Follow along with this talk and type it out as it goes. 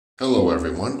Hello,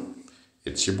 everyone.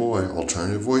 It's your boy,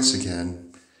 Alternative Voice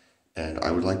again, and I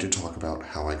would like to talk about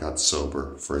how I got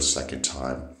sober for a second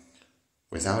time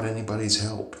without anybody's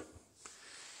help.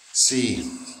 See,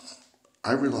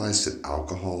 I realized that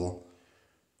alcohol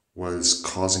was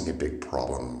causing a big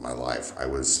problem in my life. I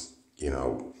was,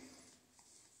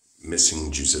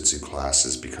 missing jujitsu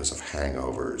classes because of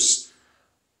hangovers.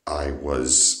 I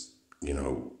was,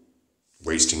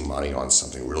 wasting money on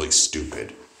something really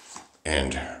stupid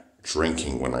and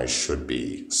drinking when I should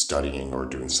be studying or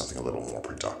doing something a little more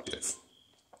productive,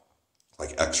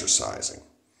 like exercising.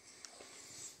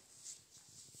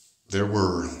 There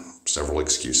were several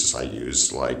excuses I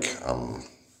used, like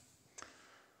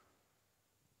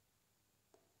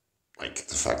the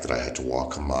fact that I had to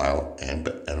walk a mile and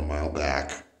a mile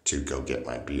back to go get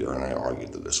my beer, and I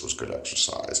argued that this was good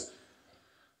exercise.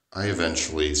 I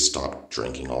eventually stopped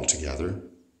drinking altogether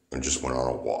and just went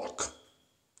on a walk,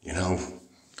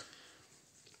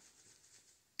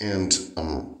 And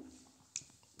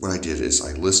what I did is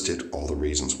I listed all the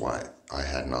reasons why I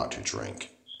had not to drink.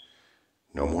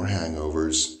 No more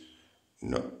hangovers,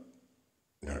 none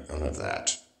of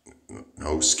that.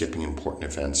 No skipping important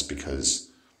events because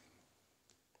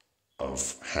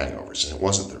of hangovers. And it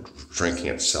wasn't the drinking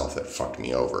itself that fucked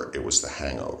me over, it was the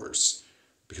hangovers.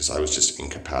 Because I was just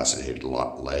incapacitated,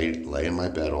 lay in my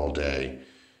bed all day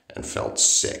and felt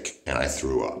sick, and I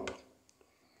threw up.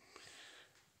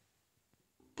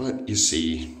 But you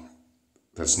see,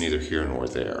 that's neither here nor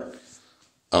there.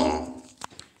 AA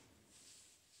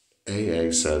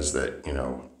says that,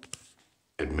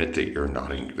 admit that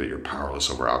you're powerless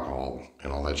over alcohol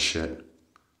and all that shit.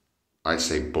 I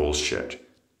say bullshit.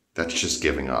 That's just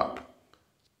giving up.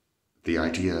 The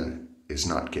idea is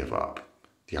not give up.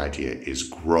 The idea is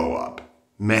grow up,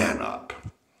 man up.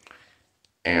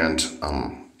 And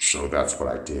so that's what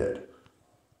I did.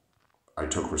 I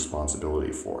took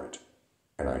responsibility for it,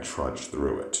 and I trudged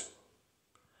through it.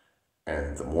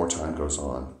 And the more time goes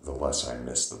on, the less I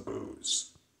miss the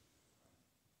booze.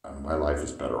 My life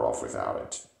is better off without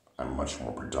it. I'm much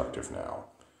more productive now.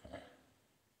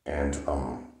 And,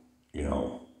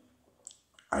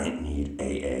 I didn't need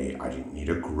AA. I didn't need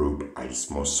a group. I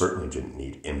just most certainly didn't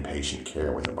need inpatient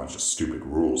care with a bunch of stupid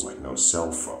rules like no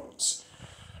cell phones.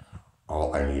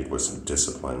 All I needed was some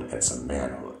discipline and some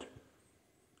manhood.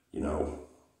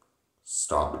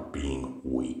 Stop being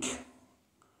weak.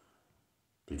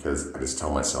 Because I just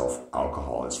tell myself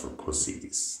alcohol is for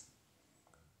pussies.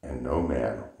 And no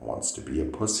man wants to be a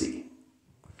pussy.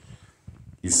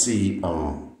 You see,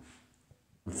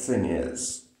 the thing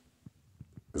is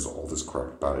all this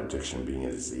crap about addiction being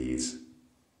a disease.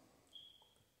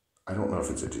 I don't know if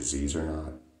it's a disease or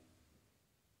not,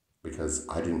 because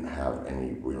I didn't have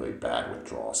any really bad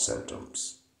withdrawal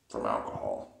symptoms from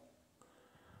alcohol.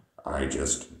 I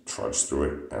just trudged through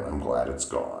it, and I'm glad it's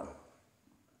gone.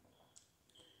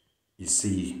 You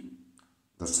see,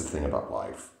 that's the thing about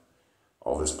life.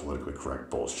 All this politically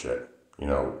correct bullshit.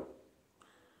 The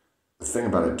thing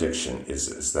about addiction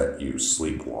is that you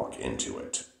sleepwalk into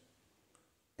it.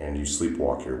 And you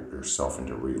sleepwalk yourself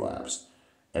into relapse.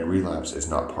 And relapse is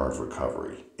not part of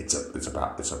recovery. It's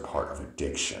a part of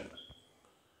addiction.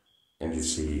 And you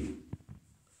see,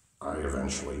 I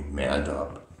eventually manned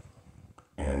up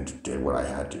and did what I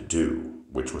had to do,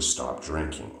 which was stop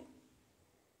drinking.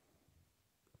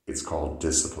 It's called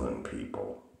discipline,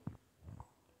 people.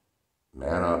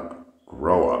 Man up,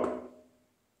 grow up,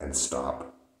 and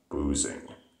stop boozing.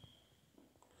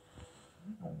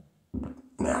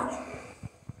 Now,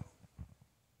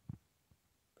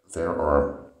 there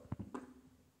are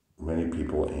many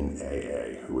people in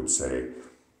AA who would say,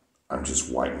 I'm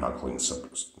just white knuckle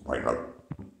sobriety,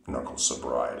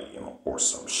 or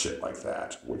some shit like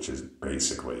that, which is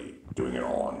basically doing it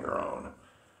all on your own.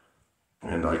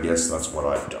 And I guess that's what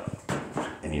I've done.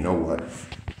 And you know what?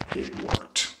 It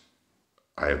worked.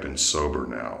 I have been sober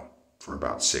now for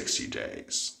about 60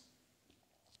 days.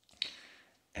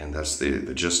 And that's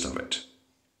the gist of it.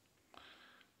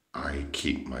 I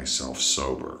keep myself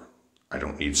sober. I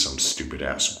don't need some stupid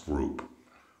ass group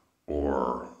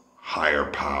or higher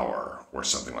power or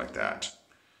something like that.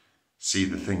 See,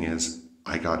 the thing is,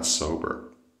 I got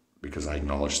sober because I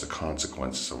acknowledged the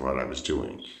consequences of what I was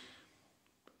doing.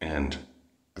 And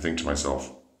I think to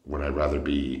myself, would I rather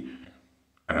be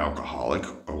an alcoholic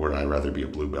or would I rather be a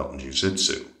blue belt in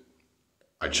jiu-jitsu?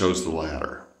 I chose the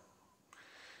latter.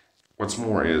 What's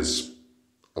more is,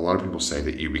 a lot of people say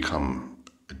that you become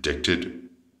addicted,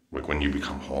 like when you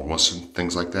become homeless and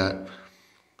things like that.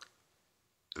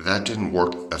 That didn't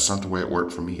work. That's not the way it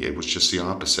worked for me. It was just the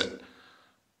opposite.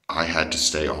 I had to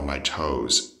stay on my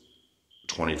toes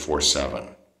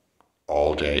 24/7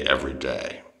 all day, every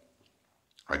day.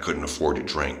 I couldn't afford to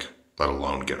drink, let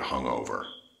alone get hungover.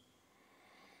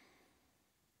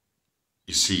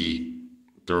 You see,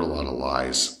 there are a lot of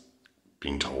lies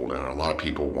being told, and a lot of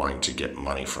people wanting to get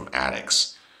money from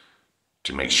addicts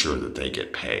to make sure that they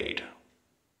get paid.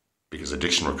 Because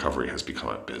addiction recovery has become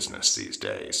a business these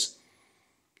days.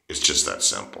 It's just that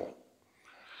simple.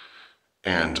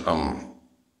 And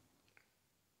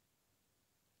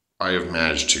I have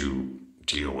managed to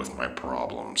deal with my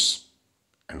problems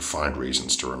and find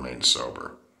reasons to remain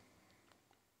sober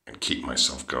and keep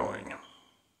myself going.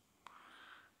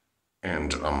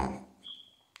 And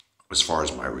as far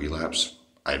as my relapse,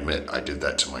 I admit I did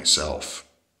that to myself.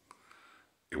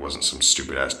 It wasn't some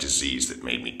stupid ass disease that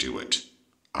made me do it.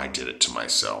 I did it to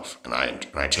myself, and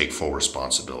I take full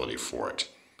responsibility for it,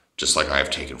 just like I have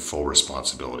taken full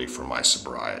responsibility for my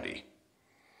sobriety.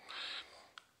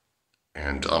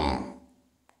 And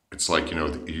it's like,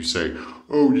 you say,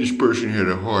 oh, this person had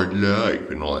a hard life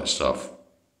and all that stuff.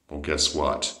 Well, guess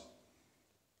what?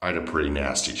 I had a pretty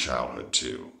nasty childhood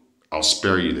too. I'll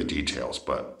spare you the details,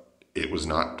 but it was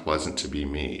not pleasant to be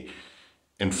me.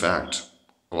 In fact,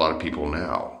 a lot of people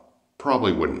now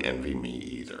probably wouldn't envy me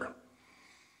either.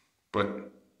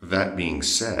 But that being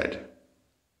said,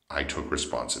 I took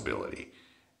responsibility.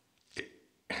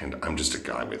 And I'm just a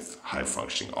guy with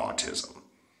high-functioning autism.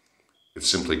 It's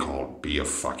simply called be a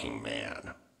fucking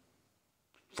man.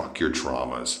 Fuck your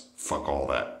traumas. Fuck all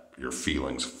that, your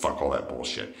feelings. Fuck all that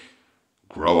bullshit.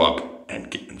 Grow up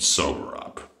and get sober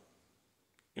up.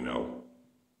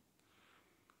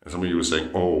 And some of you were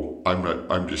saying, oh,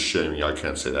 I'm just shaming. I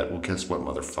can't say that. Well, guess what,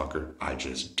 motherfucker? I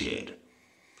just did.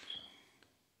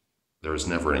 There is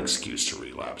never an excuse to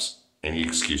relapse. Any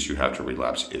excuse you have to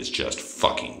relapse is just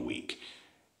fucking weak.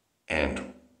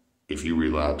 And if you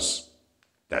relapse,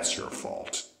 that's your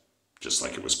fault, just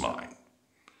like it was mine.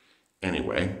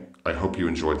 Anyway, I hope you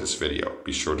enjoyed this video.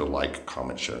 Be sure to like,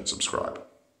 comment, share, and subscribe.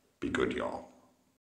 Be good, y'all.